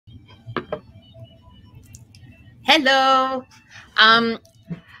Hello. Um,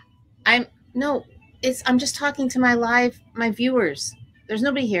 I'm no, I'm just talking to my viewers. There's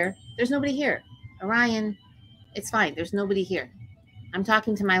nobody here. There's nobody here. Orion, it's fine. There's nobody here. I'm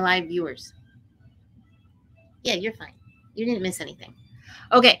talking to my live viewers. Yeah, you're fine. You didn't miss anything.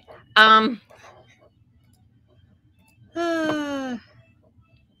 Okay.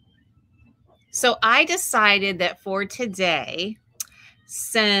 So I decided that for today,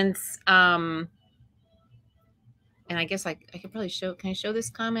 since and I guess I could probably show. Can I show this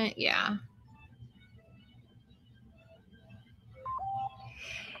comment? Yeah.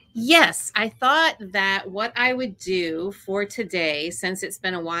 Yes, I thought that what I would do for today, since it's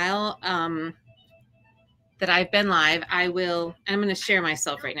been a while that I've been live, I'm going to share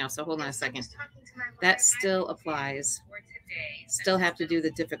myself right now. So hold on a second. That still applies. Still have to do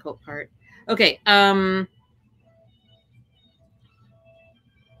the difficult part. Okay.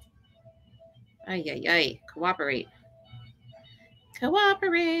 Cooperate.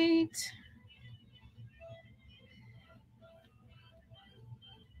 Cooperate.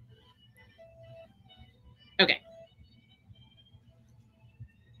 Okay.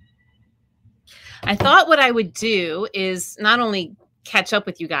 I thought what I would do is not only catch up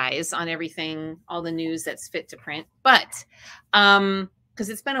with you guys on everything, all the news that's fit to print, but because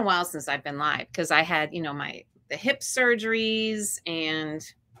it's been a while since I've been live, because I had, the hip surgeries, and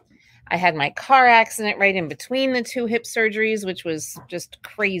I had my car accident right in between the two hip surgeries, which was just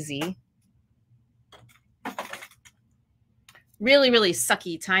crazy. Really, really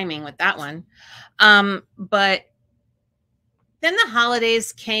sucky timing with that one. But then the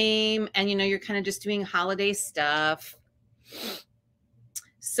holidays came, and, you're kind of just doing holiday stuff.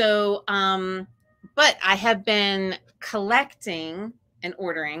 So, but I have been collecting and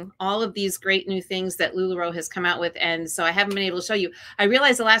ordering all of these great new things that Lulu has come out with. And so I haven't been able to show you. I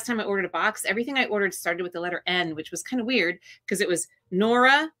realized the last time I ordered a box, everything I ordered started with the letter N, which was kind of weird because it was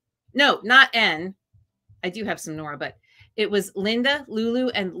Nora. No, not N. I do have some Nora, but it was Linda, Lulu,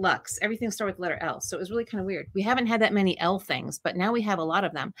 and Luxe. Everything started with the letter L. So it was really kind of weird. We haven't had that many L things, but now we have a lot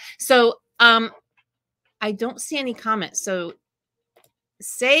of them. So I don't see any comments. So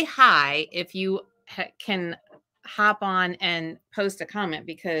say hi if you can hop on and post a comment,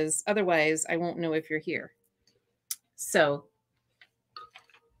 because otherwise I won't know if you're here. So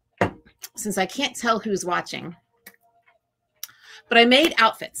since I can't tell who's watching, but I made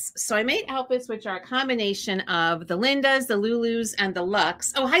outfits. So I made outfits which are a combination of the Lindas, the Lulus, and the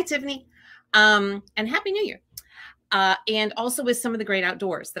Luxe. Oh, hi, Tiffany. And Happy New Year. And also with some of the great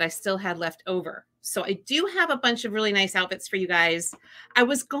outdoors that I still had left over. So I do have a bunch of really nice outfits for you guys. I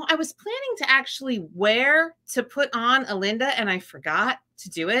was planning to actually wear to put on a Linda, and I forgot to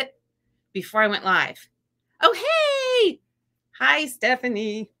do it before I went live. Oh, hey. Hi,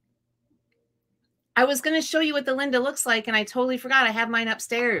 Stephanie. I was going to show you what the Linda looks like, and I totally forgot. I have mine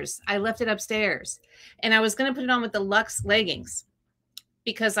upstairs. I left it upstairs. And I was going to put it on with the Luxe leggings,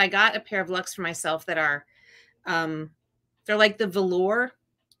 because I got a pair of Luxe for myself that are they're like the velour,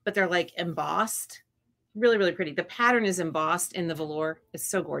 but they're like embossed. Really, really pretty. The pattern is embossed in the velour. It's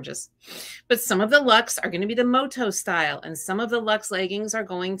so gorgeous. But some of the Luxe are going to be the moto style, and some of the Luxe leggings are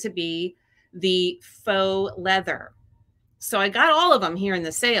going to be the faux leather. So I got all of them here in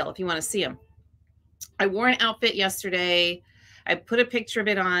the sale if you want to see them. I wore an outfit yesterday. I put a picture of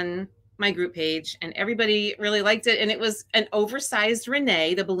it on my group page, and everybody really liked it. And it was an oversized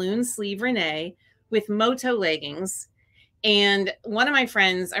Renee, the balloon sleeve Renee, with moto leggings. And one of my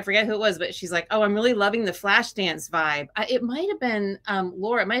friends, I forget who it was, but she's like, oh, I'm really loving the flash dance vibe. It might have been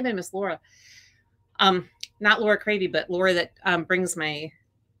Laura. It might have been Miss Laura. Not Laura Cravey, but Laura that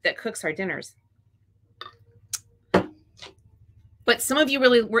that cooks our dinners. But some of you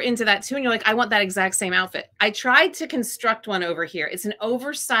really were into that too. And you're like, I want that exact same outfit. I tried to construct one over here. It's an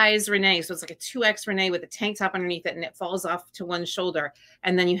oversized Renee. So it's like a 2X Renee with a tank top underneath it, and it falls off to one shoulder.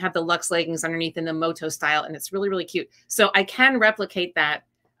 And then you have the Luxe leggings underneath in the moto style. And it's really, really cute. So I can replicate that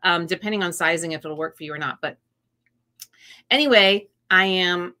depending on sizing, if it'll work for you or not. But anyway, I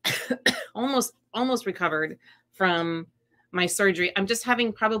am almost recovered from my surgery. I'm just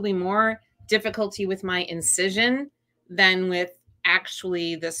having probably more difficulty with my incision than with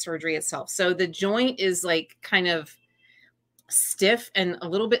actually the surgery itself. So the joint is like kind of stiff and a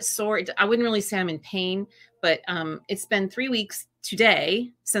little bit sore. I wouldn't really say I'm in pain, but it's been 3 weeks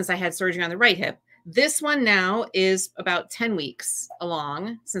today since I had surgery on the right hip. This one now is about 10 weeks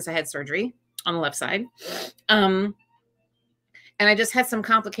along since I had surgery on the left side. And I just had some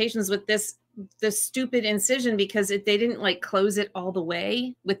complications with this stupid incision because they didn't like close it all the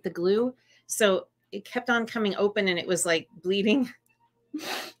way with the glue. So it kept on coming open, and it was like bleeding,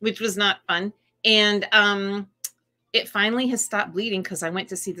 which was not fun. And it finally has stopped bleeding because I went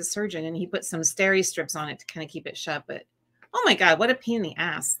to see the surgeon and he put some steri strips on it to kind of keep it shut. But oh my God, what a pain in the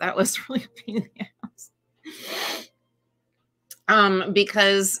ass. That was really a pain in the ass.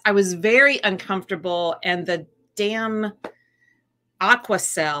 Because I was very uncomfortable, and the damn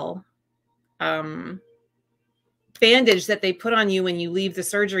Aquacell bandage that they put on you when you leave the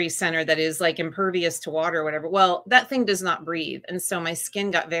surgery center that is like impervious to water or whatever. Well, that thing does not breathe. And so my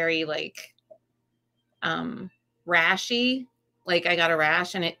skin got very like rashy. Like I got a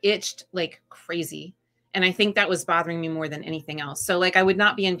rash and it itched like crazy. And I think that was bothering me more than anything else. So like I would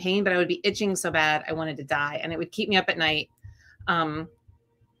not be in pain, but I would be itching so bad I wanted to die, and it would keep me up at night.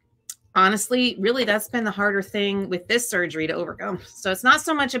 Honestly, really, that's been the harder thing with this surgery to overcome. So it's not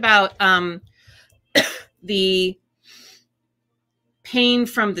so much about the pain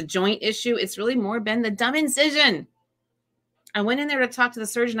from the joint issue. It's really more been the dumb incision. I went in there to talk to the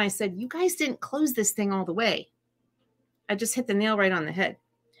surgeon. I said, you guys didn't close this thing all the way. I just hit the nail right on the head.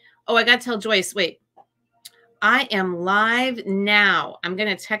 Oh, I got to tell Joyce, wait, I am live now. I'm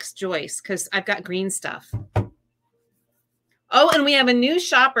going to text Joyce because I've got green stuff. Oh, and we have a new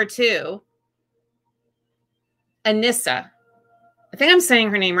shopper too. Anissa. I think I'm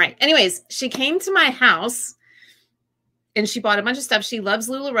saying her name right. Anyways, she came to my house and she bought a bunch of stuff. She loves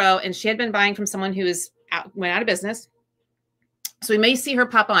Lulu, and she had been buying from someone who went out of business. So we may see her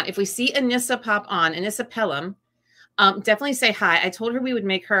pop on. If we see Anissa pop on, Anissa Pelham, definitely say hi. I told her we would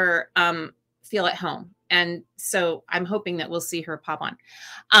make her feel at home. And so I'm hoping that we'll see her pop on.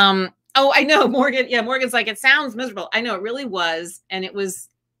 Oh, I know, Morgan. Yeah, Morgan's like, it sounds miserable. I know, it really was. And it was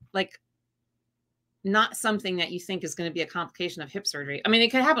like not something that you think is going to be a complication of hip surgery. I mean,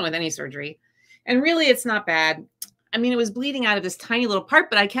 it could happen with any surgery. And really, it's not bad. I mean, it was bleeding out of this tiny little part,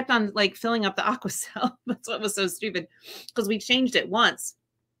 but I kept on like filling up the Aquacell. That's what was so stupid, because we changed it once.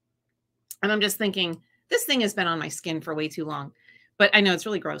 And I'm just thinking, this thing has been on my skin for way too long. But I know it's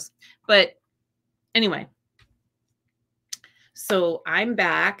really gross. But anyway, so I'm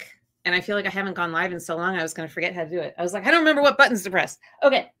back. And I feel like I haven't gone live in so long, I was going to forget how to do it. I was like, I don't remember what buttons to press.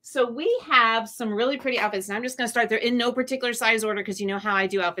 Okay, so we have some really pretty outfits. And I'm just going to start. They're in no particular size order because you know how I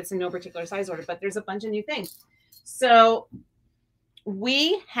do outfits in no particular size order. But there's a bunch of new things. So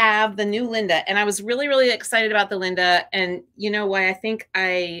we have the new Linda. And I was really, really excited about the Linda. And you know why? I think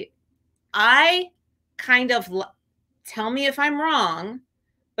I kind of, tell me if I'm wrong,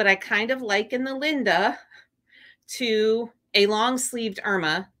 but I kind of liken the Linda to a long-sleeved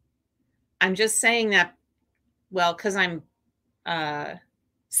Irma. I'm just saying that, well, because I'm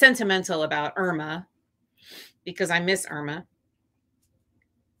sentimental about Irma, because I miss Irma.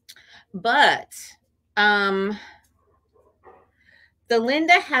 But the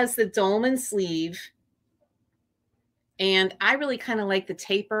Linda has the dolman sleeve, and I really kind of like the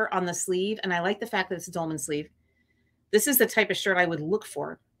taper on the sleeve, and I like the fact that it's a dolman sleeve. This is the type of shirt I would look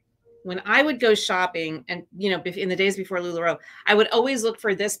for. When I would go shopping, and, you know, in the days before Lulu, I would always look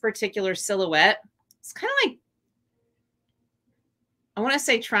for this particular silhouette. It's kind of like, I want to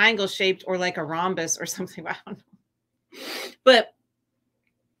say triangle shaped or like a rhombus or something. I don't know. But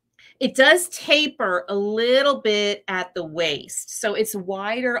it does taper a little bit at the waist. So it's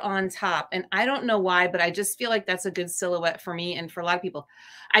wider on top. And I don't know why, but I just feel like that's a good silhouette for me and for a lot of people.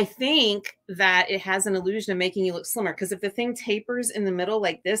 I think that it has an illusion of making you look slimmer, because if the thing tapers in the middle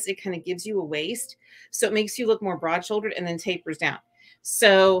like this, it kind of gives you a waist. So it makes you look more broad-shouldered and then tapers down.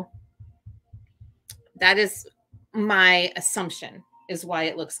 So that is my assumption, is why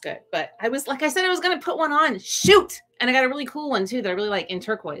it looks good. But I was, like I said, I was going to put one on. Shoot! And I got a really cool one too that I really like in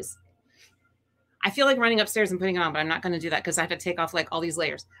turquoise. I feel like running upstairs and putting it on, but I'm not going to do that because I have to take off like all these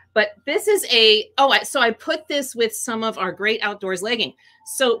layers. But this is so I put this with some of our Great Outdoors legging.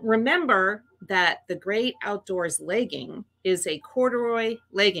 So remember that the Great Outdoors legging is a corduroy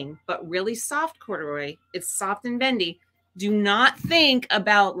legging, but really soft corduroy. It's soft and bendy. Do not think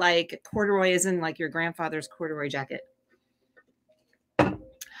about like corduroy as in like your grandfather's corduroy jacket.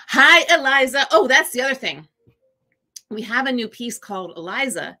 Hi, Eliza. Oh, that's the other thing. We have a new piece called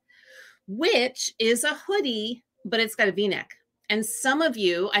Eliza, which is a hoodie, but it's got a V-neck. And some of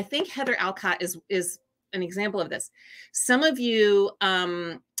you, I think Heather Alcott is an example of this. Some of you,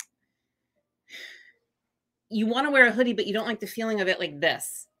 you want to wear a hoodie, but you don't like the feeling of it like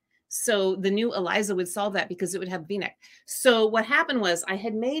this. So the new Eliza would solve that because it would have V-neck. So what happened was I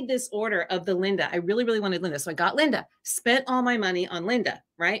had made this order of the Linda. I really, really wanted Linda. So I got Linda, spent all my money on Linda,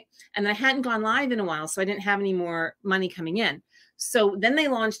 right? And I hadn't gone live in a while, so I didn't have any more money coming in. So then they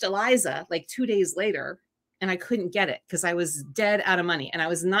launched Eliza like 2 days later, and I couldn't get it because I was dead out of money and I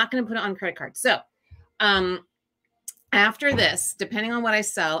was not going to put it on credit card. So After this, depending on what I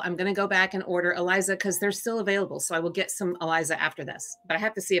sell, I'm going to go back and order Eliza because they're still available. So I will get some Eliza after this, but I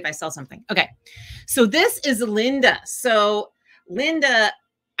have to see if I sell something. Okay. So this is Linda. So Linda,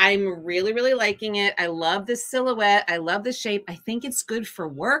 I'm really, really liking it. I love the silhouette. I love the shape. I think it's good for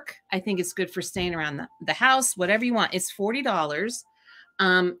work. I think it's good for staying around the house, whatever you want. It's $40.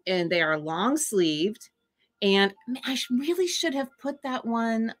 And they are long sleeved. And I really should have put that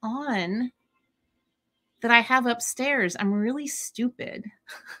one on that I have upstairs. I'm really stupid.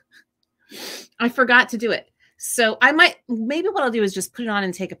 I forgot to do it. So maybe what I'll do is just put it on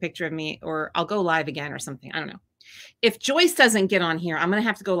and take a picture of me, or I'll go live again or something. I don't know. If Joyce doesn't get on here, I'm going to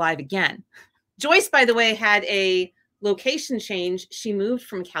have to go live again. Joyce, by the way, had a location change. She moved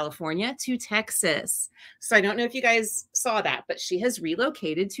from California to Texas. So I don't know if you guys saw that, but she has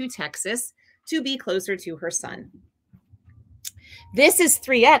relocated to Texas to be closer to her son. This is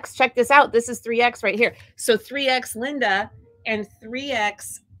 3X. Check this out. This is 3X right here. So 3X Linda and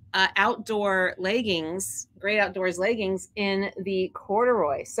 3X outdoor leggings, great outdoors leggings in the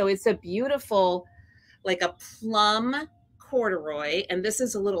corduroy. So it's a beautiful, like a plum corduroy. And this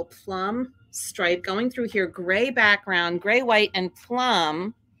is a little plum stripe going through here, gray background, gray, white, and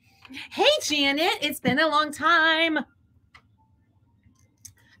plum. Hey, Janet, it's been a long time.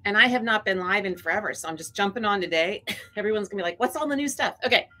 And I have not been live in forever. So I'm just jumping on today. Everyone's going to be like, what's all the new stuff?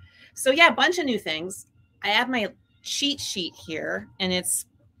 Okay. So yeah, a bunch of new things. I have my cheat sheet here and it's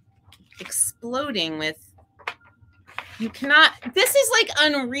exploding with, you cannot, this is like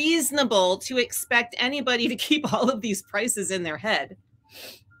unreasonable to expect anybody to keep all of these prices in their head.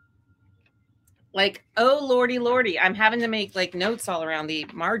 Like, oh, Lordy, Lordy. I'm having to make like notes all around the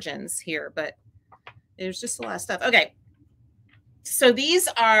margins here, but there's just a lot of stuff. Okay. So these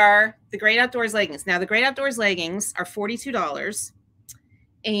are the Great Outdoors leggings. Now the Great Outdoors leggings are $42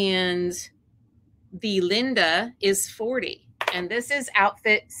 and the Linda is $40. And this is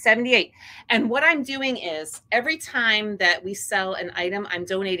outfit 78. And what I'm doing is every time that we sell an item, I'm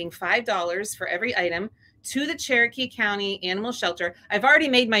donating $5 for every item to the Cherokee County Animal Shelter. I've already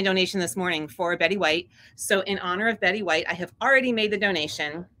made my donation this morning for Betty White. So in honor of Betty White, I have already made the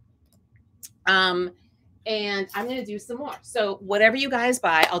donation. And I'm going to do some more. So whatever you guys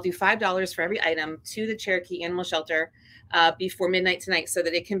buy, I'll do $5 for every item to the Cherokee Animal Shelter before midnight tonight so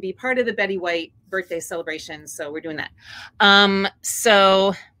that it can be part of the Betty White birthday celebration. So we're doing that.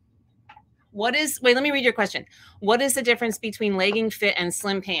 So what is, wait, let me read your question. What is the difference between legging fit and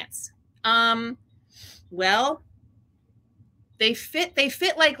slim pants? Well, they fit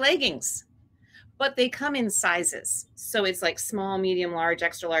like leggings, but they come in sizes. So it's like small, medium, large,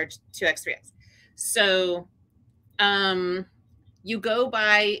 extra large, 2X, 3X. So you go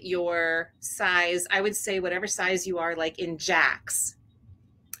by your size. I would say whatever size you are, like in Jacks.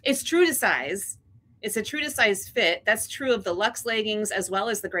 It's true to size. It's a true to size fit. That's true of the Luxe leggings as well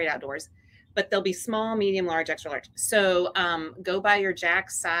as the Great Outdoors. But they'll be small, medium, large, extra large. So go by your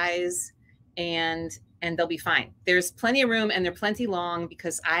Jacks size and they'll be fine. There's plenty of room and they're plenty long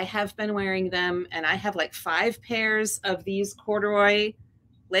because I have been wearing them and I have like 5 pairs of these corduroy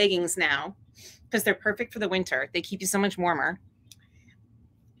leggings now, because they're perfect for the winter. They keep you so much warmer.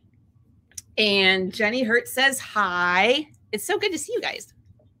 And Jenny Hurt says, hi. It's so good to see you guys.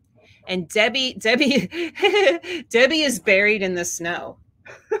 And Debbie is buried in the snow.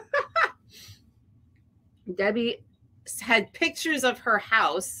 Debbie had pictures of her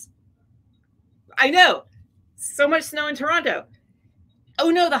house. I know. So much snow in Toronto. Oh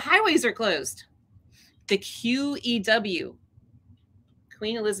no, the highways are closed. The QEW,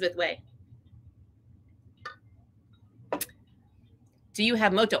 Queen Elizabeth Way. Do you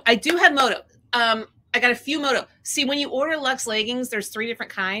have Moto? I do have Moto. I got a few Moto. See, when you order Luxe leggings, there's 3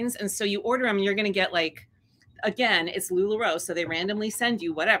 different kinds. And so you order them and you're going to get like, again, it's Lulu. So they randomly send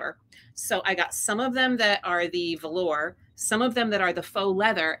you whatever. So I got some of them that are the velour, some of them that are the faux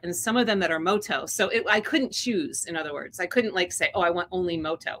leather, and some of them that are Moto. So I couldn't choose, in other words. I couldn't like say, oh, I want only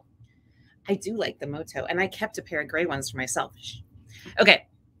Moto. I do like the Moto. And I kept a pair of gray ones for myself. Okay.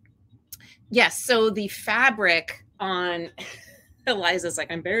 Yes. So the fabric on... Eliza's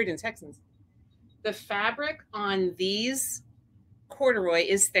like, I'm buried in Texans. The fabric on these corduroy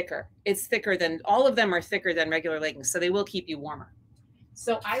is thicker. It's thicker than, all of them are thicker than regular leggings. So they will keep you warmer.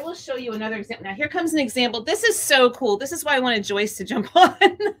 So I will show you another example. Now here comes an example. This is so cool. This is why I wanted Joyce to jump on.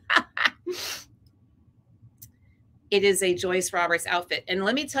 It is a Joyce Roberts outfit. And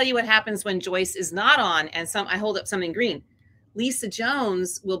let me tell you what happens when Joyce is not on and I hold up something green. Lisa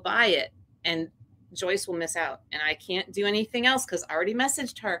Jones will buy it and Joyce will miss out, and I can't do anything else because I already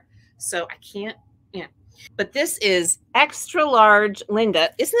messaged her. So I can't, yeah. But this is extra large Linda.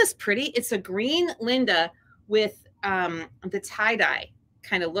 Isn't this pretty? It's a green Linda with the tie-dye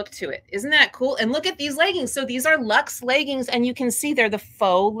kind of look to it. Isn't that cool? And look at these leggings. So these are Luxe leggings, and you can see they're the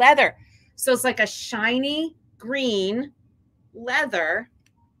faux leather. So it's like a shiny green leather,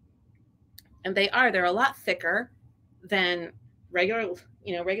 and they're a lot thicker than regular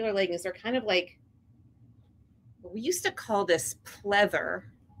leggings. They're kind of like, we used to call this pleather.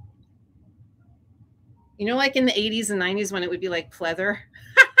 You know, like in the 80s and 90s when it would be like pleather.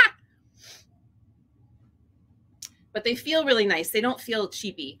 But they feel really nice. They don't feel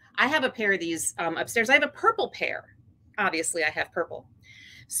cheapy. I have a pair of these upstairs. I have a purple pair. Obviously, I have purple.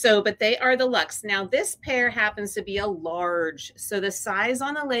 So, but they are the Luxe. Now, this pair happens to be a large. So the size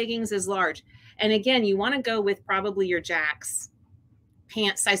on the leggings is large. And again, you want to go with probably your Jack's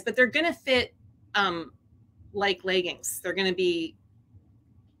pant size, but they're going to fit like leggings. They're going to be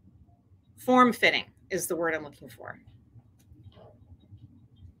form-fitting is the word I'm looking for.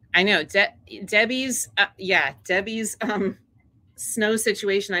 I know Debbie's snow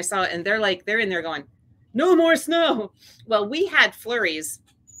situation. I saw it, and they're in there going, no more snow. Well, we had flurries.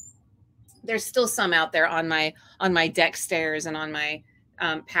 There's still some out there on my deck stairs and on my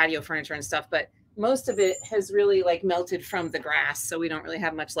patio furniture and stuff, but most of it has really like melted from the grass, so we don't really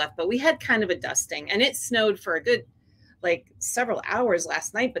have much left. But we had kind of a dusting, and it snowed for a good like several hours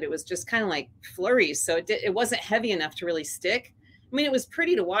last night, but it was just kind of like flurries, so it wasn't heavy enough to really stick. I mean, it was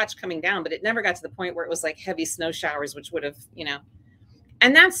pretty to watch coming down, but it never got to the point where it was like heavy snow showers, which would have,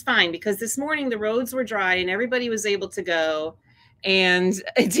 and that's fine because this morning the roads were dry and everybody was able to go. And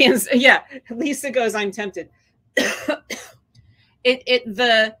Lisa goes, I'm tempted. The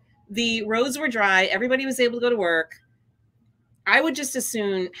roads were dry. Everybody was able to go to work. I would just as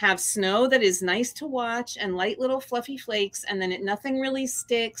soon have snow that is nice to watch and light little fluffy flakes, and then nothing really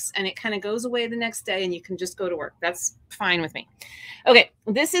sticks and it kind of goes away the next day and you can just go to work. That's fine with me. Okay,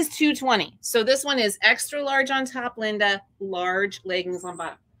 this is $220. So this one is extra large on top, Linda, large leggings on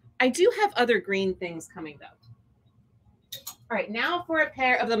bottom. I do have other green things coming though. All right, now for a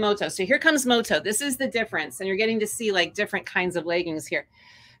pair of the Moto. So here comes Moto. This is the difference, and you're getting to see like different kinds of leggings here.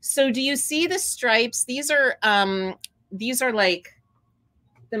 So do you see the stripes? These are like,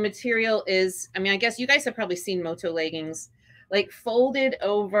 the material is, I mean, I guess you guys have probably seen Moto leggings, like folded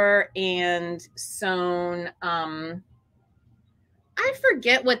over and sewn. I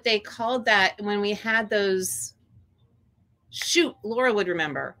forget what they called that when we had those. Shoot, Laura would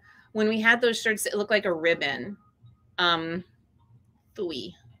remember. When we had those shirts, it looked like a ribbon.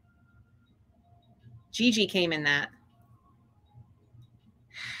 Phooey. Gigi came in that.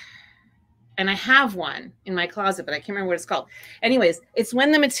 And I have one in my closet, but I can't remember what it's called. Anyways, it's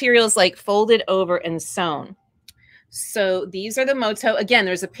when the material is like folded over and sewn. So these are the Moto. Again,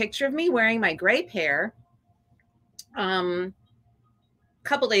 there's a picture of me wearing my gray pair a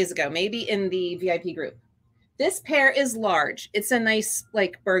couple days ago, maybe in the VIP group. This pair is large. It's a nice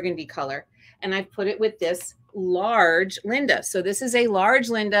like burgundy color. And I've put it with this large Linda. So this is a large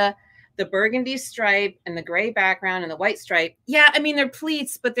Linda. The burgundy stripe and the gray background and the white stripe. Yeah, I mean, they're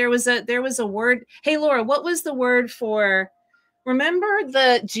pleats, but there was a word. Hey, Laura, what was the word for, remember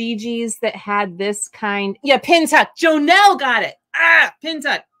the Gigi's that had this kind? Yeah, pin tuck. Jonelle got it. Pin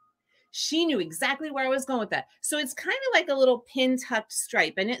tuck. She knew exactly where I was going with that. So it's kind of like a little pin tucked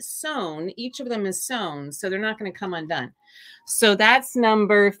stripe, and it's sewn. Each of them is sewn, so they're not going to come undone. So that's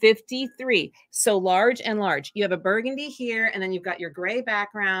number 53. So large and large. You have a burgundy here, and then you've got your gray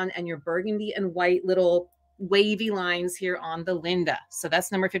background and your burgundy and white little wavy lines here on the Linda. So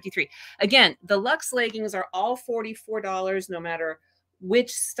that's number 53. Again, the Luxe leggings are all $44, no matter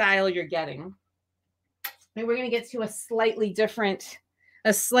which style you're getting. And we're going to get to a slightly different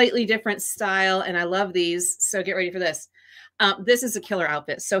style, and I love these. So get ready for this. This is a killer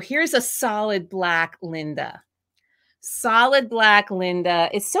outfit. So here's a solid black Linda. Solid black Linda.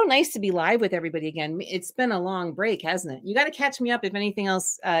 It's so nice to be live with everybody again. It's been a long break, hasn't it? You got to catch me up if anything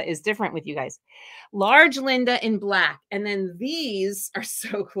else is different with you guys. Large Linda in black. And then these are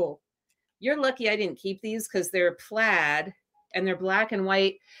so cool. You're lucky I didn't keep these because they're plaid and they're black and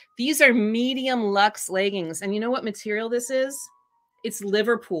white. These are medium Luxe leggings. And you know what material this is? It's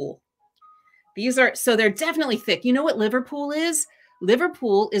Liverpool. These are, so they're definitely thick. You know what Liverpool is?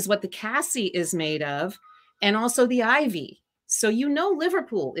 Liverpool is what the Cassie is made of, and also the Ivy. So you know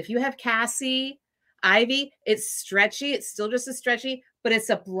Liverpool. If you have Cassie, Ivy, it's stretchy. It's still just as stretchy, but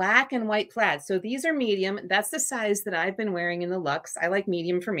it's a black and white plaid. So these are medium. That's the size that I've been wearing in the Luxe. I like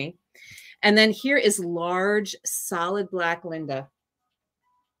medium for me. And then here is large, solid black Linda.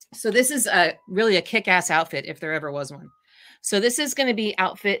 So this is really a kick-ass outfit if there ever was one. So this is going to be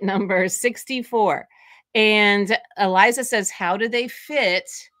outfit number 64. And Eliza says, how do they fit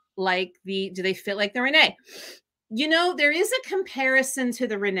like do they fit like the Renee? You know, there is a comparison to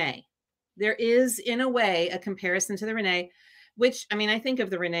the Renee. There is, in a way, a comparison to the Renee, which, I mean, I think of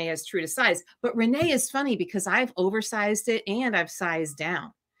the Renee as true to size, but Renee is funny because I've oversized it and I've sized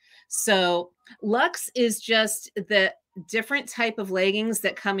down. So Luxe is just the different type of leggings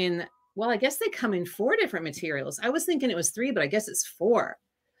that come in. Well, I guess they come in 4 different materials. I was thinking it was 3, but I guess it's 4.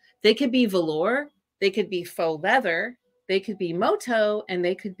 They could be velour, they could be faux leather, they could be moto, and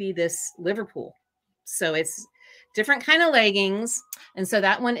they could be this Liverpool. So it's different kind of leggings. And so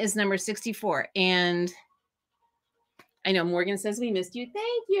that one is number 64. And I know Morgan says we missed you.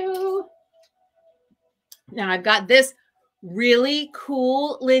 Thank you. Now I've got this really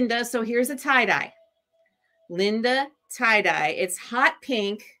cool Linda. So here's a tie-dye. Linda tie-dye. It's hot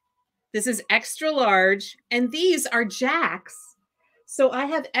pink. This is extra large. And these are jacks. So I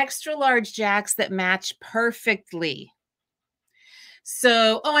have extra large jacks that match perfectly.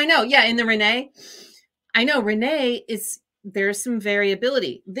 So, oh, I know. Yeah, in the Renee. I know Renee there's some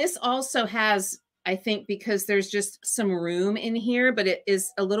variability. This also has, I think, because there's just some room in here, but it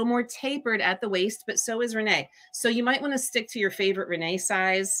is a little more tapered at the waist, but so is Renee. So you might want to stick to your favorite Renee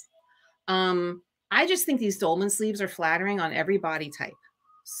size. I just think these dolman sleeves are flattering on every body type.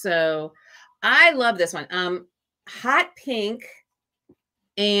 So I love this one. Hot pink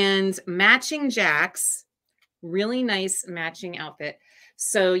and matching jacks. Really nice matching outfit.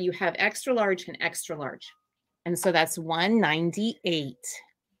 So you have extra large and extra large. And so that's $198.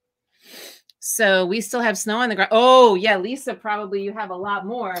 So we still have snow on the ground. Oh, yeah, Lisa, probably you have a lot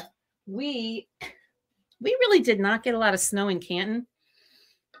more. We really did not get a lot of snow in Canton.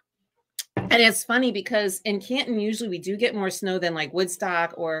 And it's funny because in Canton, usually we do get more snow than like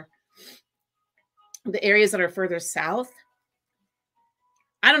Woodstock or the areas that are further south.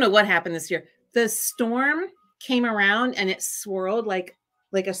 I don't know what happened this year. The storm came around and it swirled like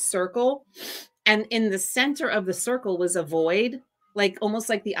a circle. And in the center of the circle was a void, like almost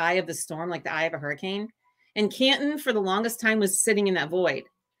like the eye of the storm, like the eye of a hurricane. And Canton for the longest time was sitting in that void.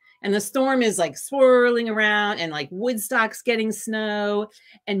 And the storm is like swirling around and like Woodstock's getting snow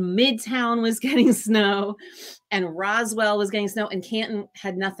and Midtown was getting snow and Roswell was getting snow and Canton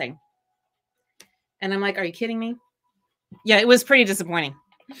had nothing. And I'm like, are you kidding me? Yeah, it was pretty disappointing.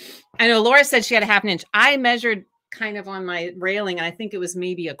 I know Laura said she had a half an inch. I measured kind of on my railing and I think it was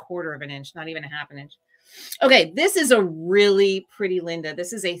maybe a 1/4 inch, not even a half an inch. Okay, this is a really pretty Linda.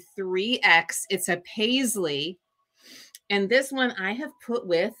 This is a 3X. It's a paisley. And this one I have put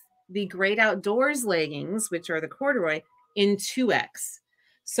with the Great Outdoors leggings, which are the corduroy, in 2X.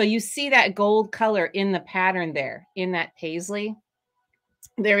 So you see that gold color in the pattern there, in that paisley.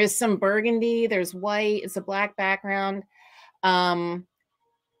 There is some burgundy. There's white. It's a black background.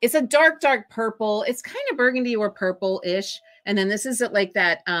 It's a dark, dark purple. It's kind of burgundy or purple-ish. And then this is like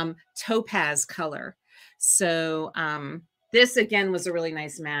that topaz color. So this, again, was a really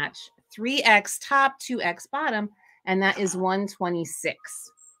nice match. 3X top, 2X bottom, and that is $126.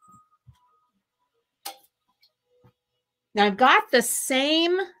 Now, I've got the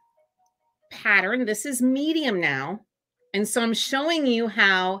same pattern. This is medium now. And so I'm showing you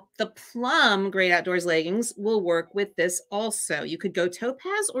how the plum Great Outdoors leggings will work with this also. You could go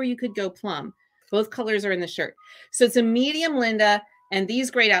topaz or you could go plum. Both colors are in the shirt. So it's a medium Linda, and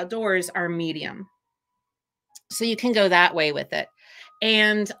these Great Outdoors are medium. So you can go that way with it.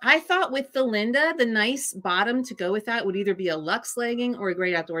 And I thought with the Linda, the nice bottom to go with that would either be a Luxe legging or a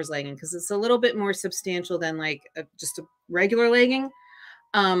Great Outdoors legging because it's a little bit more substantial than like just a regular legging.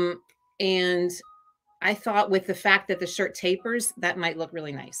 And I thought with the fact that the shirt tapers, that might look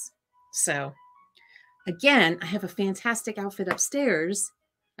really nice. So again, I have a fantastic outfit upstairs.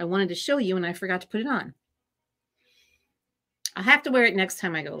 I wanted to show you and I forgot to put it on. I'll have to wear it next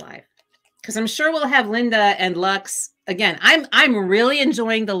time I go live because I'm sure we'll have Linda and Luxe. Again, I'm really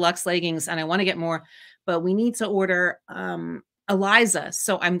enjoying the Luxe leggings and I want to get more, but we need to order Eliza.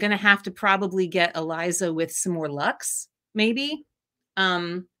 So I'm going to have to probably get Eliza with some more Luxe, maybe.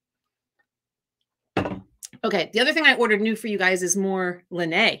 Okay, the other thing I ordered new for you guys is more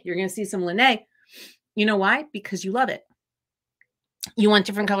Lene. You're going to see some Lene. You know why? Because you love it. You want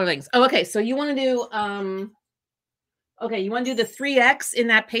different color leggings. Oh, okay. So you want to do, you want to do the 3X in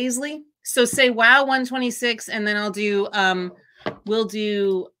that paisley. So say, wow, 126. And then I'll do, we'll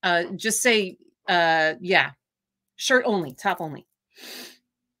do, just say, yeah, shirt only, top only.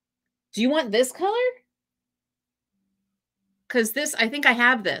 Do you want this color? Because this, I think I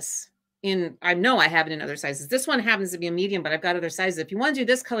have this. I know I have it in other sizes. This one happens to be a medium, but I've got other sizes. If you want to do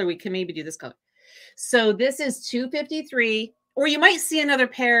this color, we can maybe do this color. So this is $253, or you might see another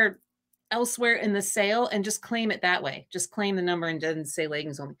pair elsewhere in the sale and just claim it that way. Just claim the number and doesn't say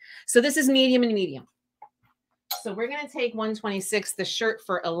leggings only. So this is medium and medium. So we're going to take 126, the shirt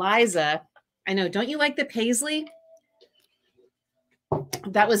for Eliza. I know. Don't you like the paisley?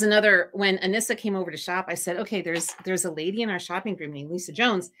 That was another, when Anissa came over to shop, I said, okay, there's a lady in our shopping group named Lisa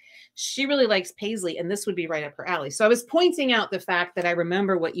Jones. She really likes paisley, and this would be right up her alley. So I was pointing out the fact that I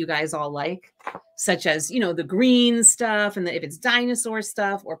remember what you guys all like, such as, you know, the green stuff, and if it's dinosaur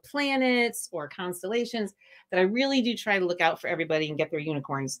stuff or planets or constellations, that I really do try to look out for everybody and get their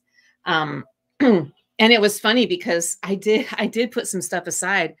unicorns. And it was funny because I did put some stuff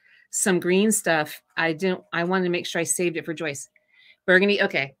aside, some green stuff. I wanted to make sure I saved it for Joyce. Burgundy.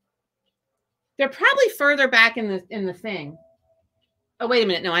 Okay. They're probably further back in the thing. Oh, wait a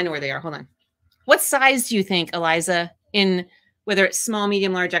minute. No, I know where they are. Hold on. What size do you think, Eliza, in whether it's small,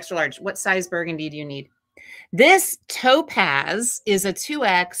 medium, large, extra large, what size burgundy do you need? This topaz is a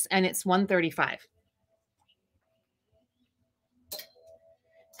 2X and it's 135.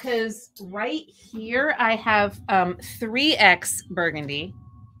 Because right here I have 3X burgundy.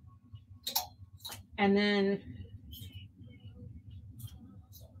 And then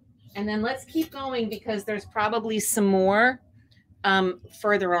let's keep going because there's probably some more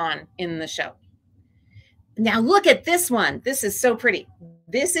further on in the show. Now look at this one. This is so pretty.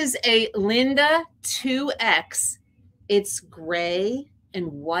 This is a Linda 2X. It's gray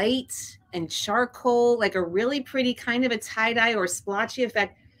and white and charcoal, like a really pretty kind of a tie-dye or splotchy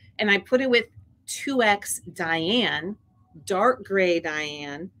effect. And I put it with 2X Diane, dark gray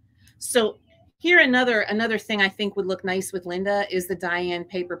Diane. So here another thing I think would look nice with Linda is the Diane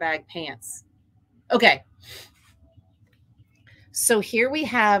paper bag pants. Okay. So here we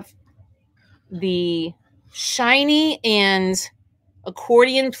have the shiny and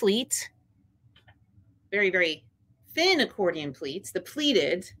accordion pleat. Very, very thin accordion pleats, the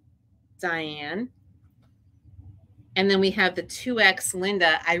pleated Diane. And then we have the 2X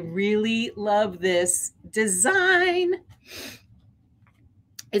Linda. I really love this design.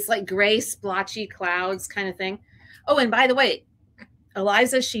 It's like gray splotchy clouds kind of thing. Oh, and by the way,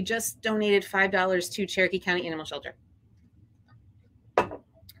 Eliza, she just donated $5 to Cherokee County Animal Shelter.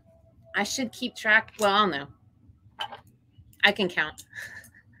 I should keep track. Well, I'll know. I can count.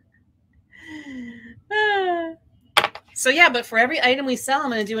 So yeah, but for every item we sell, I'm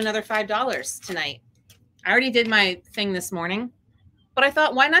going to do another $5 tonight. I already did my thing this morning, but I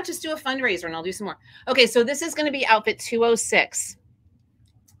thought, why not just do a fundraiser and I'll do some more. Okay, so this is going to be outfit 206.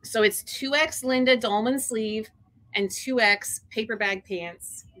 So it's 2X Linda dolman sleeve and 2X paper bag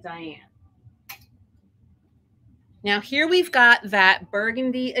pants Diane. Now here we've got that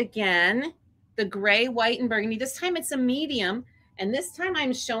burgundy again, the gray, white, and burgundy. This time it's a medium, and this time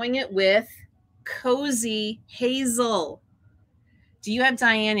I'm showing it with cozy hazel. Do you have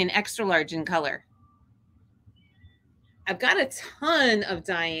Diane in extra large in color? I've got a ton of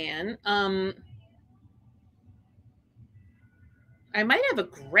Diane. I might have a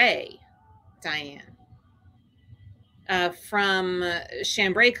gray Diane from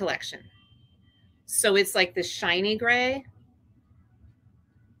Chambray collection. So it's like the shiny gray.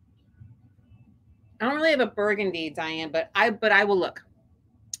 I don't really have a burgundy Diane, but I will look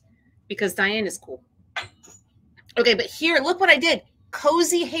because Diane is cool. Okay, but here, look what I did.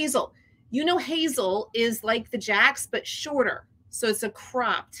 Cozy hazel. You know, hazel is like the Jacks, but shorter. So it's a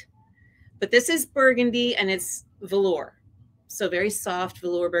cropped. But this is burgundy and it's velour. So very soft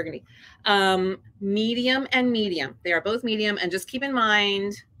velour burgundy. Medium and medium. They are both medium. And just keep in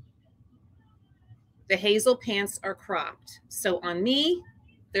mind, the hazel pants are cropped. So on me,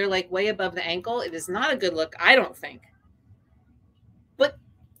 they're like way above the ankle. It is not a good look, I don't think. But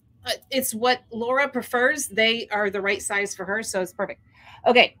it's what Laura prefers. They are the right size for her, so it's perfect.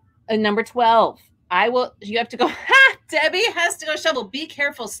 Okay, number 12. You have to go. Ha! Debbie has to go shovel. Be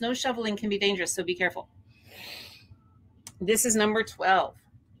careful. Snow shoveling can be dangerous, so be careful. This is number 12.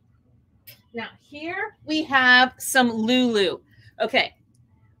 Now, here we have some Lulu. Okay,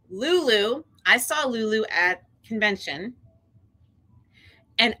 Lulu. I saw Lulu at convention,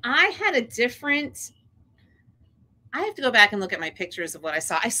 and I had a different. I have to go back and look at my pictures of what I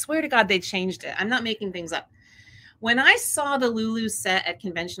saw. I swear to God, they changed it. I'm not making things up. When I saw the Lulu set at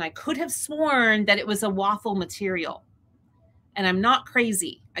convention, I could have sworn that it was a waffle material. And I'm not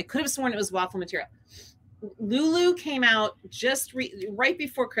crazy. I could have sworn it was waffle material. Lulu came out just right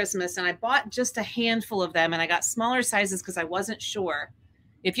before Christmas, and I bought just a handful of them, and I got smaller sizes because I wasn't sure.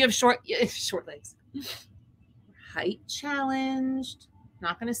 If you have short legs, height challenged.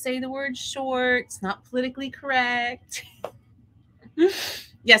 Not going to say the word short. It's not politically correct.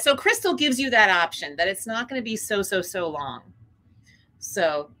 Yeah, so Crystal gives you that option that it's not going to be so long.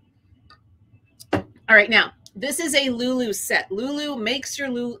 So, all right, now this is a Lulu set. Lulu makes your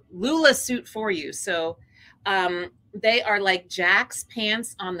Lula suit for you. So They are like Jack's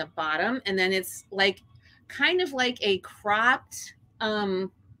pants on the bottom, and then it's like kind of like a cropped,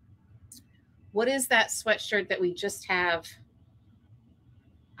 what is that sweatshirt that we just have?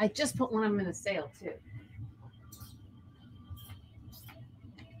 I just put one of them in a sale too.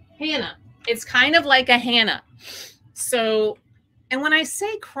 Hannah. It's kind of like a Hannah. So, and when I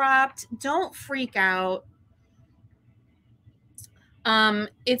say cropped, don't freak out.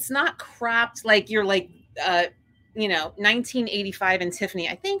 It's not cropped like you're like, 1985 and Tiffany.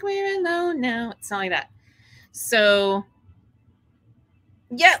 I think we're alone now. It's not like that. So,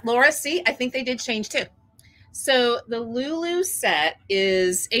 yeah, Laura, see, I think they did change too. So the Lulu set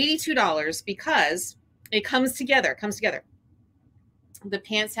is $82 because it comes together. The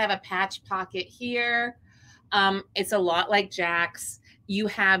pants have a patch pocket here. It's a lot like Jack's. You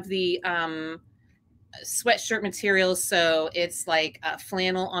have the sweatshirt material, so it's like a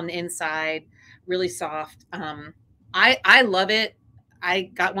flannel on the inside, really soft. I love it. I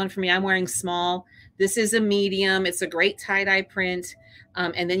got one for me. I'm wearing small. This is a medium. It's a great tie-dye print.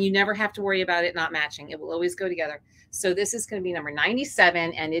 And then you never have to worry about it not matching. It will always go together. So this is going to be number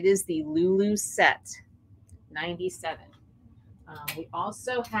 97, and it is the Lulu set, 97. We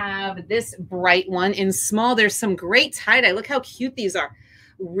also have this bright one in small. There's some great tie-dye. Look how cute these are.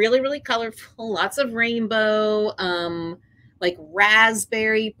 Really, really colorful. Lots of rainbow, like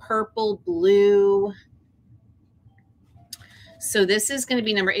raspberry, purple, blue. So this is going to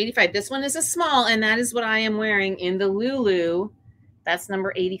be number 85. This one is a small, and that is what I am wearing in the Lulu. That's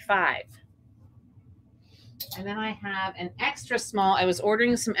number 85. And then I have an extra small. I was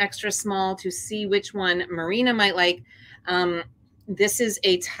ordering some extra small to see which one Marina might like. This is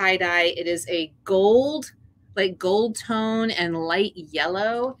a tie-dye. It is a gold, like gold tone and light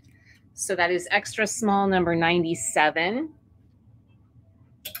yellow. So that is extra small, number 97.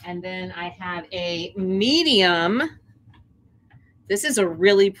 And then I have a medium. This is a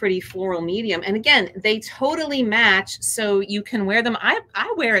really pretty floral medium. And again, they totally match, so you can wear them. I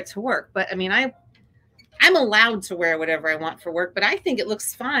wear it to work, but I mean, I'm allowed to wear whatever I want for work, but I think it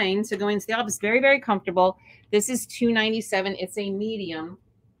looks fine to go into the office. Very, very comfortable. This is $2.97. It's a medium.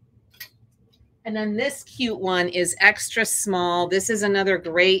 And then this cute one is extra small. This is another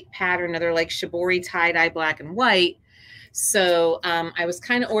great pattern, another like shibori tie-dye black and white. So I was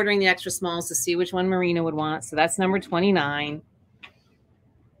kind of ordering the extra smalls to see which one Marina would want. So that's number 29.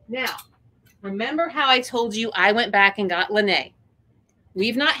 Now, remember how I told you I went back and got Lene?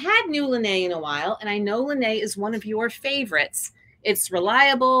 We've not had new Lene in a while, and I know Lene is one of your favorites. It's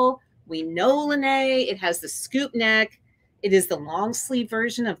reliable. We know Lene. It has the scoop neck. It is the long sleeve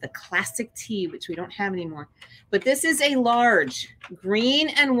version of the classic tee, which we don't have anymore. But this is a large green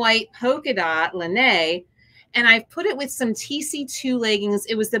and white polka dot Lene, and I've put it with some TC2 leggings.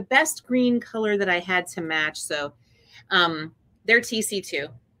 It was the best green color that I had to match, so they're TC2.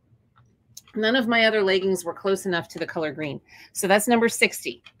 None of my other leggings were close enough to the color green. So that's number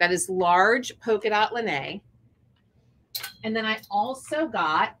 60. That is large polka dot Lene. And then I also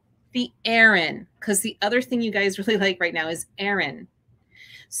got the Aran, because the other thing you guys really like right now is Aran.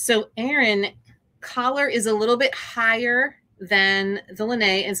 So Aran collar is a little bit higher than the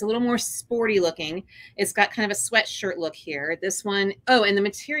Lene. It's a little more sporty looking. It's got kind of a sweatshirt look here. This one, oh, and the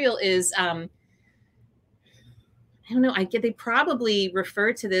material is I don't know. They probably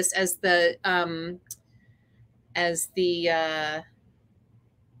refer to this as the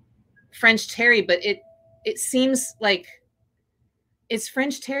French terry, but it seems like it's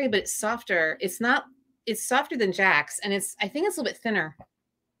French terry, but it's softer. It's softer than Jack's, and I think it's a little bit thinner.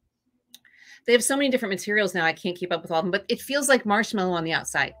 They have so many different materials now, I can't keep up with all of them, but it feels like marshmallow on the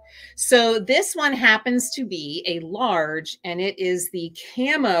outside. So this one happens to be a large, and it is the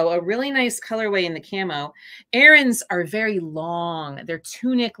camo, a really nice colorway in the camo. Arans are very long. They're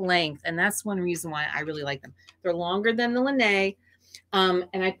tunic length, and that's one reason why I really like them. They're longer than the Lene. And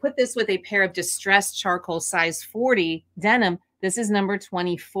I put this with a pair of distressed charcoal size 40 denim. This is number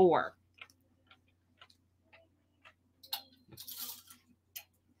 24.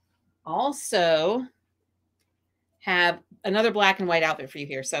 Also have another black and white outfit for you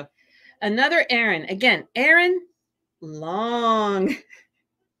here. So another Aran. Again, Aran, long.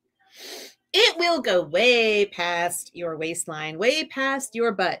 It will go way past your waistline, way past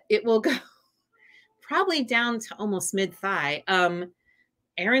your butt. It will go probably down to almost mid-thigh.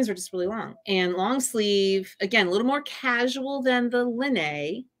 Arans are just really long. And long sleeve, again, a little more casual than the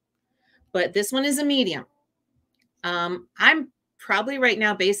Lene, but this one is a medium. I'm probably right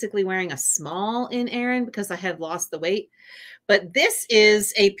now basically wearing a small in Aran because I have lost the weight. But this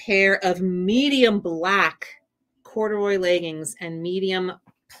is a pair of medium black corduroy leggings and medium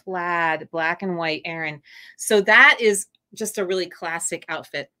plaid, black and white Aran. So that is just a really classic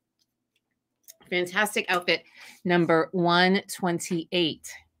outfit. Fantastic outfit, number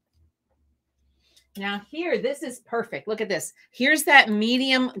 128. Now here, this is perfect. Look at this. Here's that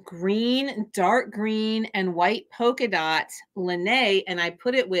medium green, dark green, and white polka dot Lene, and I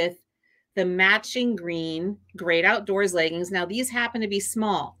put it with the matching green Great Outdoors leggings. Now these happen to be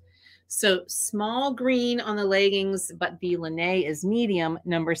small. So small green on the leggings, but the Lene is medium,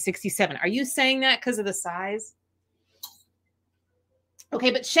 number 67. Are you saying that because of the size?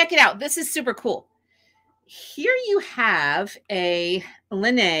 Okay, but check it out. This is super cool. Here you have a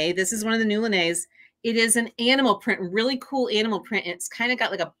Lene. This is one of the new Lenes. It is an animal print, really cool animal print. It's kind of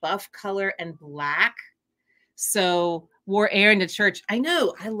got like a buff color and black. So wore Aran to church. I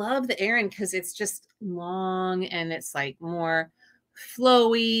know. I love the Aran because it's just long and it's like more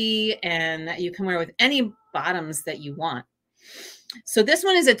flowy, and you can wear with any bottoms that you want. So this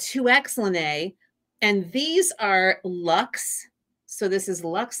one is a 2X Lene, and these are Luxe. So this is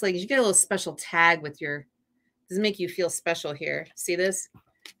Luxe leggings. You get a little special tag with your, does it make you feel special here? See this?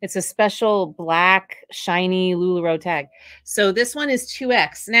 It's a special black, shiny Lulu tag. So this one is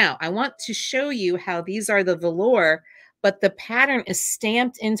 2X. Now, I want to show you how these are the velour, but the pattern is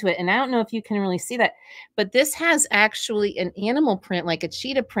stamped into it. And I don't know if you can really see that, but this has actually an animal print, like a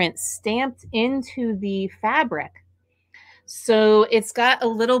cheetah print, stamped into the fabric. So it's got a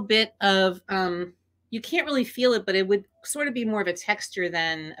little bit of, you can't really feel it, but it would sort of be more of a texture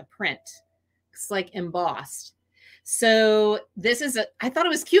than a print. It's like embossed. So this is I thought it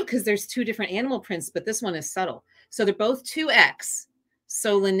was cute because there's two different animal prints, but this one is subtle. So they're both 2X.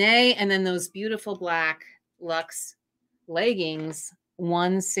 So Lene and then those beautiful black Luxe leggings,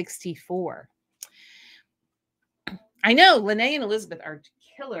 164. I know Lene and Elizabeth are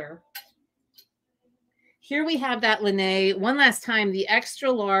killer. Here we have that Lene one last time, the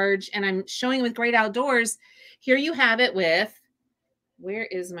extra large, and I'm showing with Great Outdoors. Here you have it with, where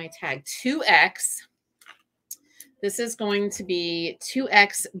is my tag? 2X. This is going to be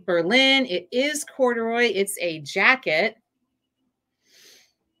 2X Berlin. It is corduroy. It's a jacket.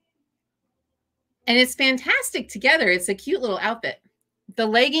 And it's fantastic together. It's a cute little outfit. The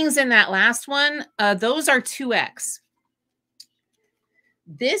leggings in that last one, those are 2X.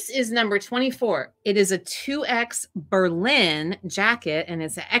 This is number 24. It is a 2X Berlin jacket, and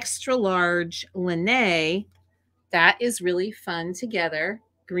it's an extra large Lene. That is really fun together.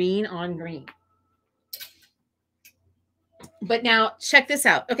 Green on green. But now check this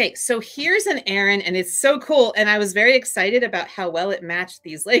out. Okay, so here's an Aran, and it's so cool. And I was very excited about how well it matched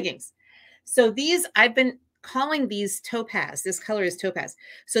these leggings. So these, I've been calling these topaz. This color is topaz.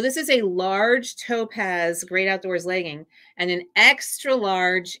 So this is a large topaz Great Outdoors legging and an extra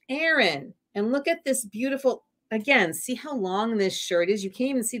large Aran. And look at this beautiful, again, see how long this shirt is? You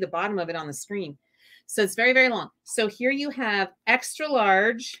can't even see the bottom of it on the screen. So it's very, very long. So here you have extra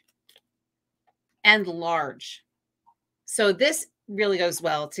large and large. So this really goes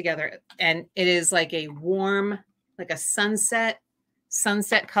well together. And it is like a warm, like a sunset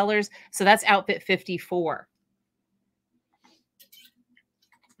colors. So that's outfit 54.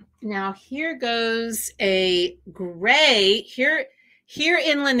 Now here goes a gray. Here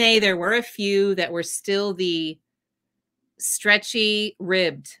in Lene, there were a few that were still the stretchy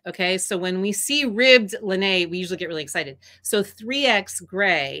ribbed. Okay. So when we see ribbed Lene, we usually get really excited. So 3X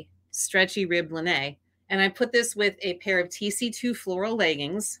gray, stretchy ribbed Lene. And I put this with a pair of TC2 floral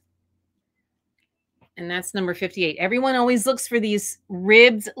leggings. And that's number 58. Everyone always looks for these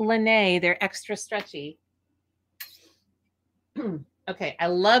ribbed Lene. They're extra stretchy. Okay, I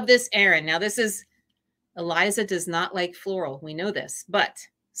love this Aran. Now this is, Eliza does not like floral. We know this, but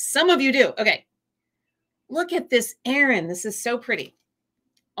some of you do. Okay, look at this Aran. This is so pretty.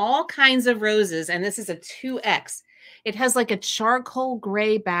 All kinds of roses, and this is a 2X. It has like a charcoal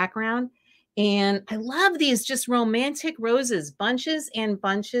gray background. And I love these just romantic roses, bunches and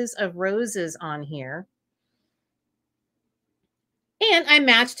bunches of roses on here. And I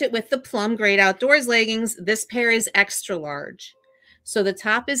matched it with the plum Great Outdoors leggings. This pair is extra large. So the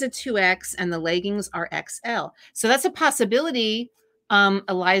top is a 2X and the leggings are XL. So that's a possibility.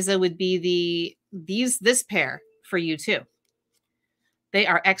 Eliza, would be this pair for you too. They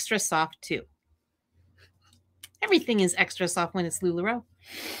are extra soft too. Everything is extra soft when it's LuLaRoe.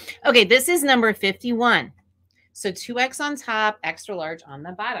 Okay, this is number 51. So 2X on top, extra large on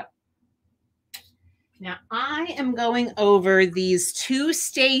the bottom. Now I am going over these two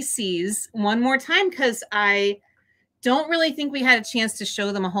Stacy's one more time because I don't really think we had a chance to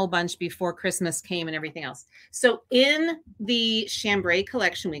show them a whole bunch before Christmas came and everything else. So in the chambray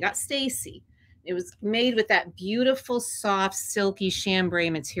collection, we got Stacy. It was made with that beautiful, soft, silky chambray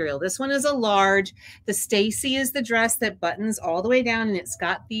material. This one is a large. The Stacy is the dress that buttons all the way down, and it's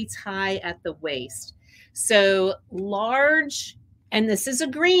got the tie at the waist. So large, and this is a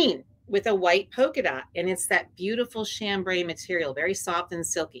green with a white polka dot, and it's that beautiful chambray material, very soft and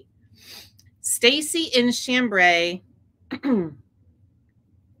silky. Stacy in chambray,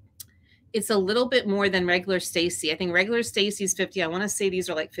 it's a little bit more than regular Stacy. I think regular Stacy's 50. I want to say these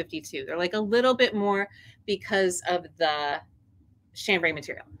are like 52. They're like a little bit more because of the chambray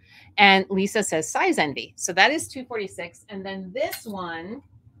material. And Lisa says size envy. So that is 246. And then this one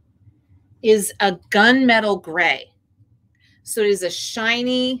is a gunmetal gray. So it is a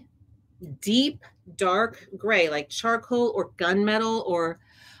shiny, deep, dark gray, like charcoal or gunmetal, or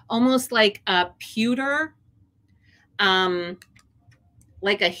almost like a pewter,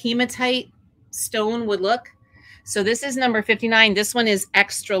 like a hematite stone would look. So this is number 59. This one is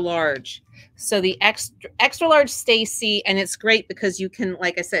extra large. So the extra large Stacy, and it's great because you can,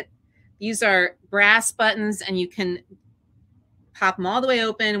 like I said, these are brass buttons, and you can pop them all the way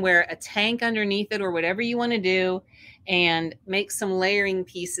open, wear a tank underneath it or whatever you want to do, and make some layering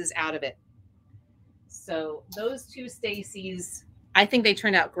pieces out of it. So those two Stacys, I think they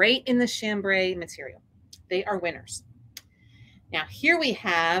turned out great in the chambray material. They are winners. Now here we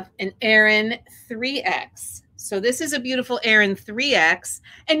have an Erin 3X. So this is a beautiful Erin 3X.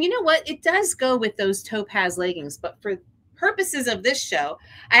 And you know what? It does go with those topaz leggings, but for purposes of this show,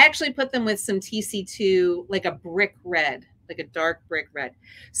 I actually put them with some TC2, like a brick red, like a dark brick red.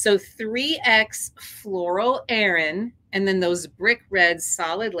 So 3X floral Erin, and then those brick red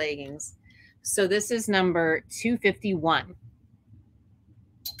solid leggings. So this is number 251.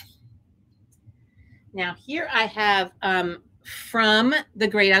 Now here I have from the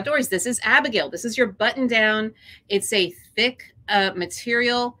Great Outdoors. This is Abigail. This is your button down. It's a thick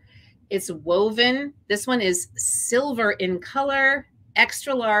material. It's woven. This one is silver in color,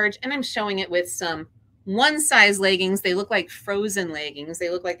 extra large, and I'm showing it with some one size leggings. They look like frozen leggings. They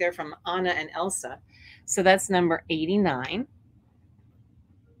look like they're from Anna and Elsa. So that's number 89.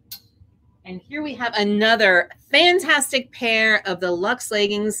 And here we have another fantastic pair of the Luxe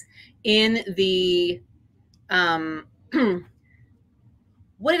leggings in the,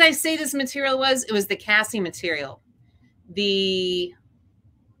 what did I say this material was? It was the Cassie material. I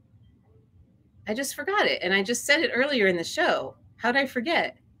just forgot it. And I just said it earlier in the show. How did I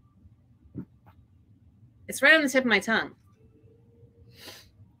forget? It's right on the tip of my tongue.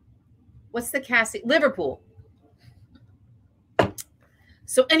 What's the Cassie? Liverpool.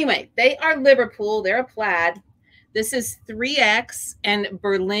 So anyway, they are Liverpool. They're a plaid. This is 3X and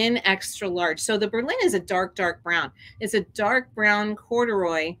Berlin extra large. So the Berlin is a dark, dark brown. It's a dark brown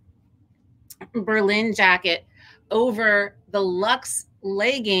corduroy Berlin jacket over the Luxe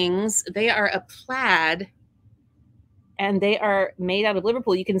leggings. They are a plaid, and they are made out of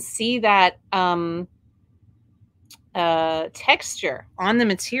Liverpool. You can see that texture on the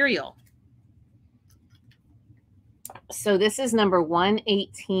material. So this is number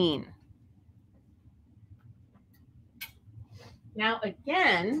 118. Now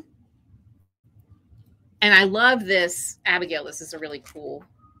again, and I love this, Abigail, this is a really cool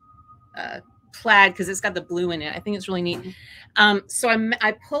plaid because it's got the blue in it. I think it's really neat. So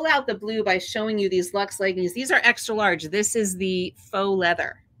I pull out the blue by showing you these Luxe leggings. These are extra large. This is the faux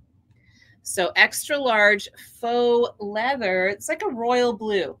leather. So extra large faux leather. It's like a royal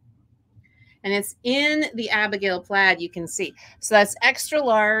blue. And it's in the Abigail plaid, you can see. So that's extra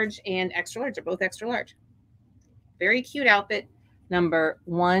large and extra large. They're both extra large. Very cute outfit. Number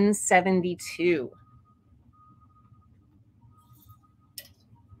 172.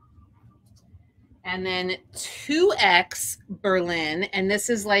 And then 2X Berlin. And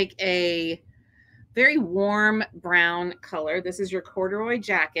this is like a very warm brown color. This is your corduroy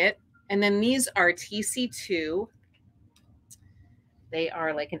jacket. And then these are TC2. They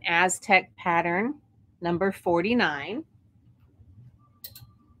are like an Aztec pattern, number 49.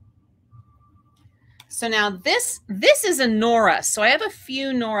 So now this is a Nora. So I have a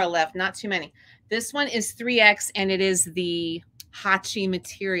few Nora left, not too many. This one is 3X, and it is the Hachi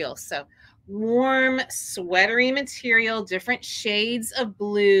material. So warm, sweatery material, different shades of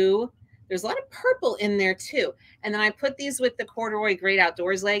blue. There's a lot of purple in there too. And then I put these with the corduroy Great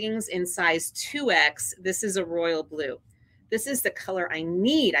Outdoors leggings in size 2X. This is a royal blue. This is the color I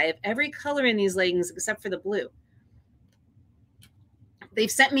need. I have every color in these leggings except for the blue. They've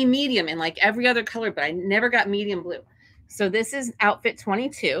sent me medium in like every other color, but I never got medium blue. So this is outfit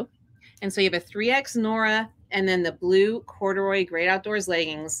 22. And so you have a 3X Nora and then the blue corduroy Great Outdoors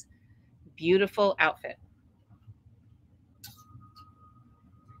leggings. Beautiful outfit.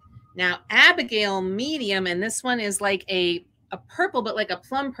 Now, Abigail medium, and this one is like a purple, but like a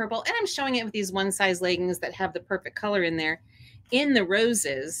plum purple. And I'm showing it with these one size leggings that have the perfect color in there in the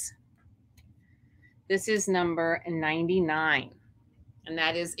roses. This is number 99. And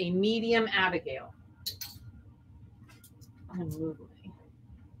that is a medium Abigail. I'm going to move my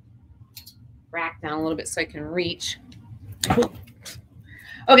rack down a little bit so I can reach.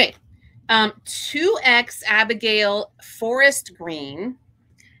 Okay. 2X Abigail Forest Green.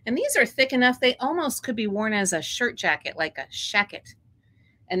 And these are thick enough, they almost could be worn as a shirt jacket, like a shacket.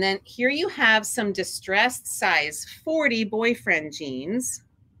 And then here you have some distressed size 40 boyfriend jeans.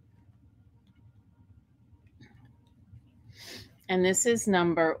 And this is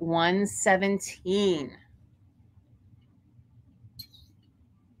number 117.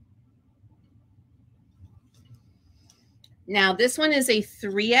 Now, this one is a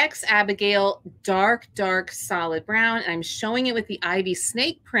 3X Abigail dark solid brown. And I'm showing it with the Ivy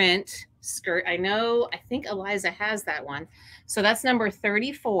snake print skirt. I think Eliza has that one. So that's number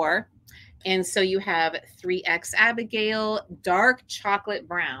 34. And so you have 3X Abigail dark chocolate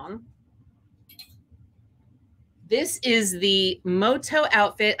brown. This is the Moto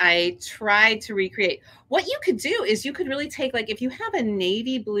outfit I tried to recreate. What you could do is you could really take, like, if you have a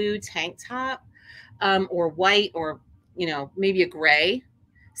navy blue tank top or white or, you know, maybe a gray.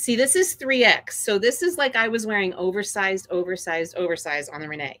 See, this is 3X. So this is like I was wearing oversized on the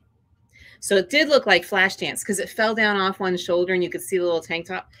Renee. So it did look like Flashdance because it fell down off one shoulder and you could see the little tank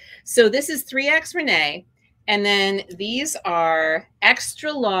top. So this is 3X Renee. And then these are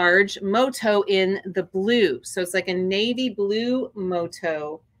extra large Moto in the blue. So it's like a navy blue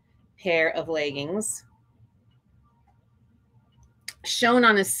Moto pair of leggings shown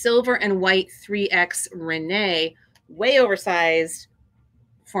on a silver and white 3X Renee, way oversized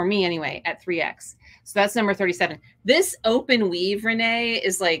for me anyway at 3X. So that's number 37. This open weave Renee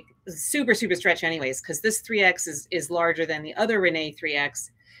is like super stretch anyways, because this 3X is larger than the other Renee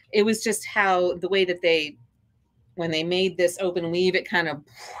 3X. It was just how the way that when they made this open weave, it kind of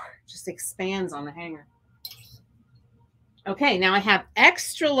just expands on the hanger. Okay, now I have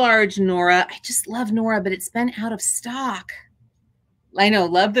extra large Nora. I just love Nora, but it's been out of stock. I know,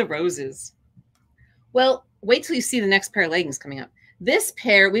 love the roses. Well, wait till you see the next pair of leggings coming up. This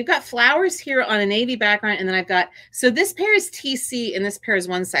pair, we've got flowers here on a navy background, and then I've got, so this pair is TC and this pair is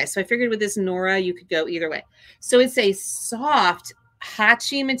one size. So I figured with this Nora, you could go either way. So it's a soft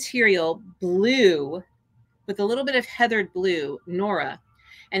Hachi material blue with a little bit of heathered blue Nora,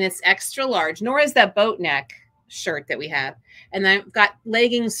 and it's extra large. Nora is that boat neck shirt that we have. And I've got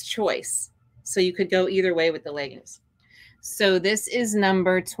leggings choice. So you could go either way with the leggings. So this is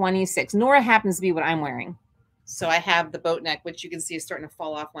number 26. Nora happens to be what I'm wearing. So I have the boat neck, which you can see is starting to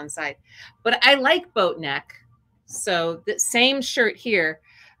fall off one side. But I like boat neck. So the same shirt here,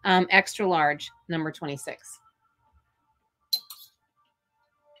 extra large, number 26.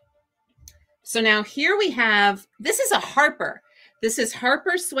 So now here we have, this is a Harper. This is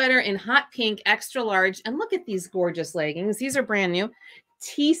Harper sweater in hot pink, extra large. And look at these gorgeous leggings. These are brand new.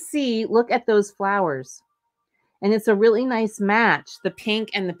 TC, look at those flowers. And it's a really nice match, the pink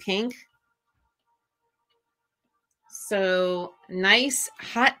and the pink. So nice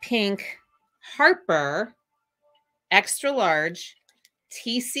hot pink Harper, extra large,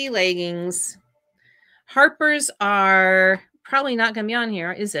 TC leggings. Harpers are probably not going to be on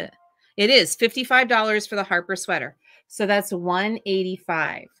here, is it? It is $55 for the Harper sweater. So that's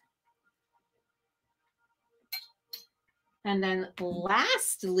 $185. And then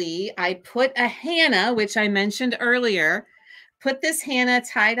lastly, I put a Hannah, which I mentioned earlier. Put this Hannah,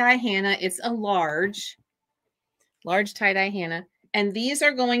 tie-dye Hannah. It's a large tie-dye Hannah. And these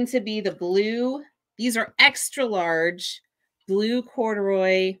are going to be the blue. These are extra large blue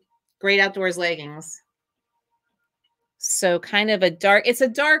corduroy Great Outdoors leggings. So kind of a dark, it's a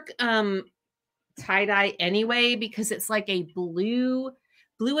dark tie-dye anyway, because it's like a blue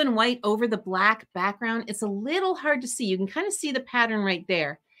and white over the black background. It's a little hard to see. You can kind of see the pattern right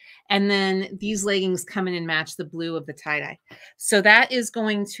there. And then these leggings come in and match the blue of the tie-dye. So that is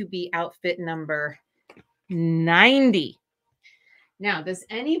going to be outfit number 90. Now, does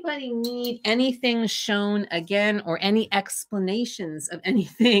anybody need anything shown again or any explanations of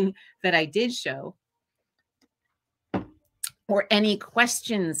anything that I did show? Or any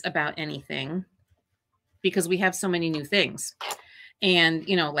questions about anything? Because we have so many new things. And,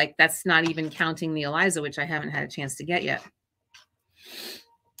 you know, like that's not even counting the Eliza, which I haven't had a chance to get yet.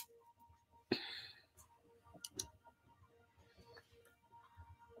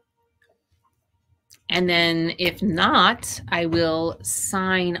 And then if not, I will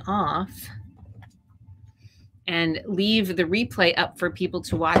sign off and leave the replay up for people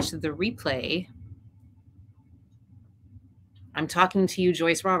to watch the replay. I'm talking to you,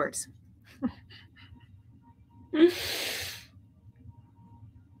 Joyce Roberts.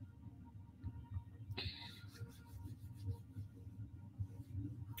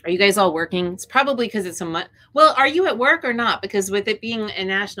 Are you guys all working? It's probably because it's a month. Well, are you at work or not? Because with it being a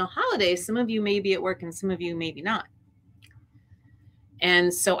national holiday, some of you may be at work and some of you maybe not.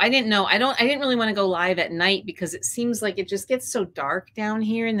 And so I didn't know. I didn't really want to go live at night because it seems like it just gets so dark down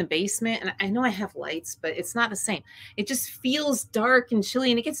here in the basement. And I know I have lights, but it's not the same. It just feels dark and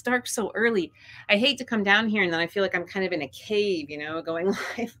chilly, and it gets dark so early. I hate to come down here and then I feel like I'm kind of in a cave, you know, going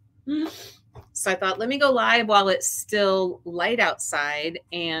live. So I thought, let me go live while it's still light outside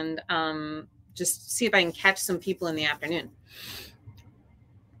and just see if I can catch some people in the afternoon.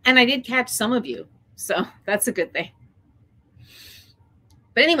 And I did catch some of you, so that's a good thing.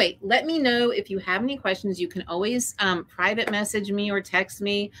 But anyway, let me know if you have any questions. You can always private message me or text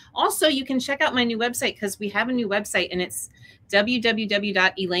me. Also, you can check out my new website because we have a new website, and it's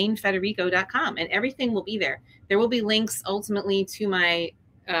www.elainefederico.com, and everything will be there. There will be links ultimately to my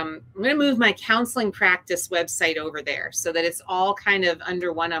I'm going to move my counseling practice website over there so that it's all kind of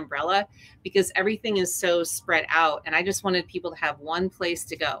under one umbrella because everything is so spread out. And I just wanted people to have one place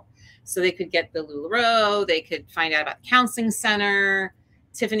to go so they could get the Lulu, they could find out about the counseling center.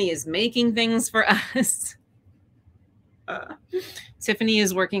 Tiffany is making things for us. Tiffany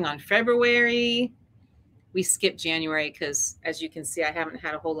is working on February. We skipped January because, as you can see, I haven't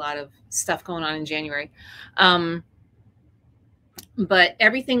had a whole lot of stuff going on in January. But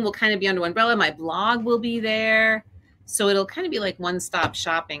everything will kind of be under one umbrella. My blog will be there. So it'll kind of be like one-stop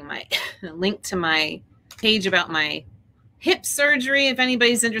shopping. My link to my page about my hip surgery, if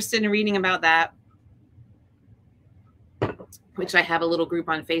anybody's interested in reading about that, which I have a little group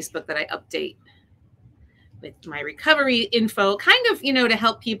on Facebook that I update with my recovery info, kind of, you know, to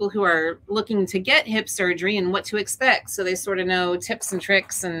help people who are looking to get hip surgery and what to expect. So they sort of know tips and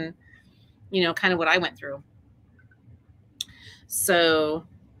tricks and, you know, kind of what I went through. So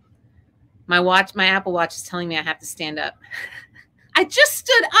my Apple Watch is telling me I have to stand up. I just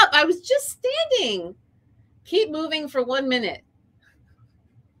stood up. I was just standing. Keep moving for 1 minute.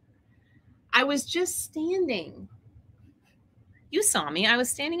 I was just standing. You saw me. I was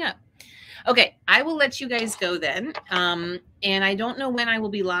standing up. Okay, I will let you guys go then. And I don't know when I will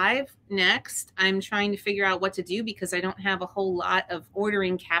be live next. I'm trying to figure out what to do because I don't have a whole lot of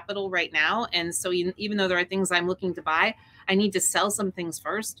ordering capital right now. And so even though there are things I'm looking to buy, I need to sell some things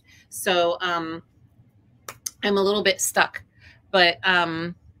first. So I'm a little bit stuck. But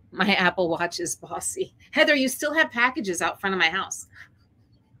my Apple Watch is bossy. Heather, you still have packages out front of my house.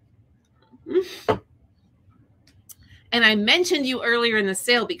 And I mentioned you earlier in the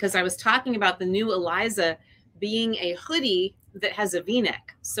sale because I was talking about the new Eliza being a hoodie that has a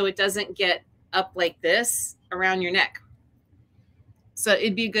V-neck. So it doesn't get up like this around your neck. So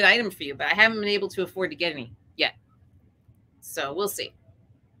it'd be a good item for you, but I haven't been able to afford to get any yet. So we'll see.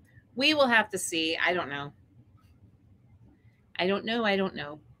 We will have to see. I don't know. I don't know.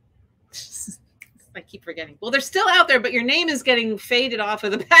 I keep forgetting. Well, they're still out there, but your name is getting faded off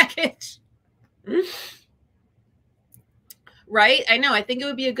of the package. Right? I know. I think it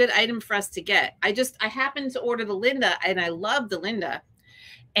would be a good item for us to get. I happened to order the Linda, and I love the Linda.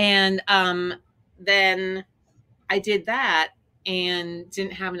 And then I did that and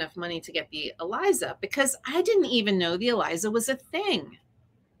didn't have enough money to get the Eliza because I didn't even know the Eliza was a thing.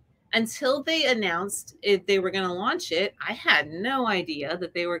 Until they announced they were going to launch it, I had no idea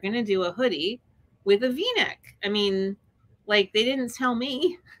that they were going to do a hoodie with a V-neck. I mean, like, they didn't tell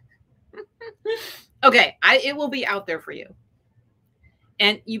me. Okay, it will be out there for you.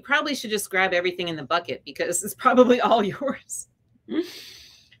 And you probably should just grab everything in the bucket because it's probably all yours.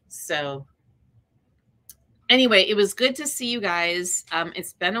 So anyway, it was good to see you guys.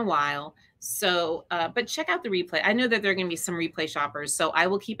 It's been a while. So, but check out the replay. I know that there are going to be some replay shoppers. So I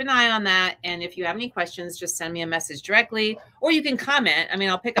will keep an eye on that. And if you have any questions, just send me a message directly, or you can comment. I mean,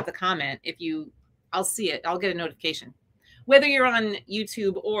 I'll pick up the comment I'll see it. I'll get a notification. Whether you're on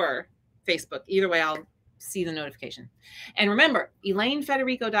YouTube or Facebook, either way, I'll see the notification. And remember,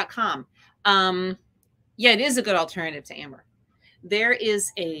 elainefederico.com. Yeah, it is a good alternative to Amber.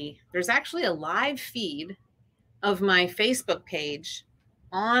 There's actually a live feed of my Facebook page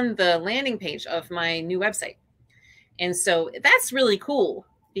on the landing page of my new website. And so that's really cool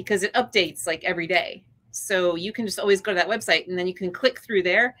because it updates like every day. So you can just always go to that website and then you can click through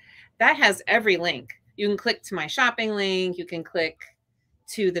there. That has every link. You can click to my shopping link. You can click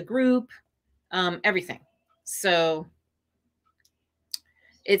to the group, everything. So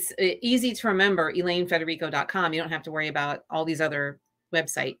It's easy to remember, ElaineFederico.com. You don't have to worry about all these other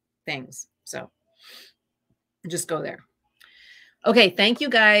website things. So just go there. Okay, thank you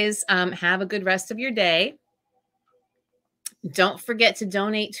guys. Have a good rest of your day. Don't forget to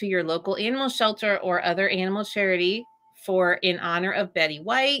donate to your local animal shelter or other animal charity in honor of Betty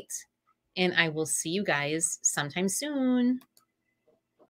White. And I will see you guys sometime soon.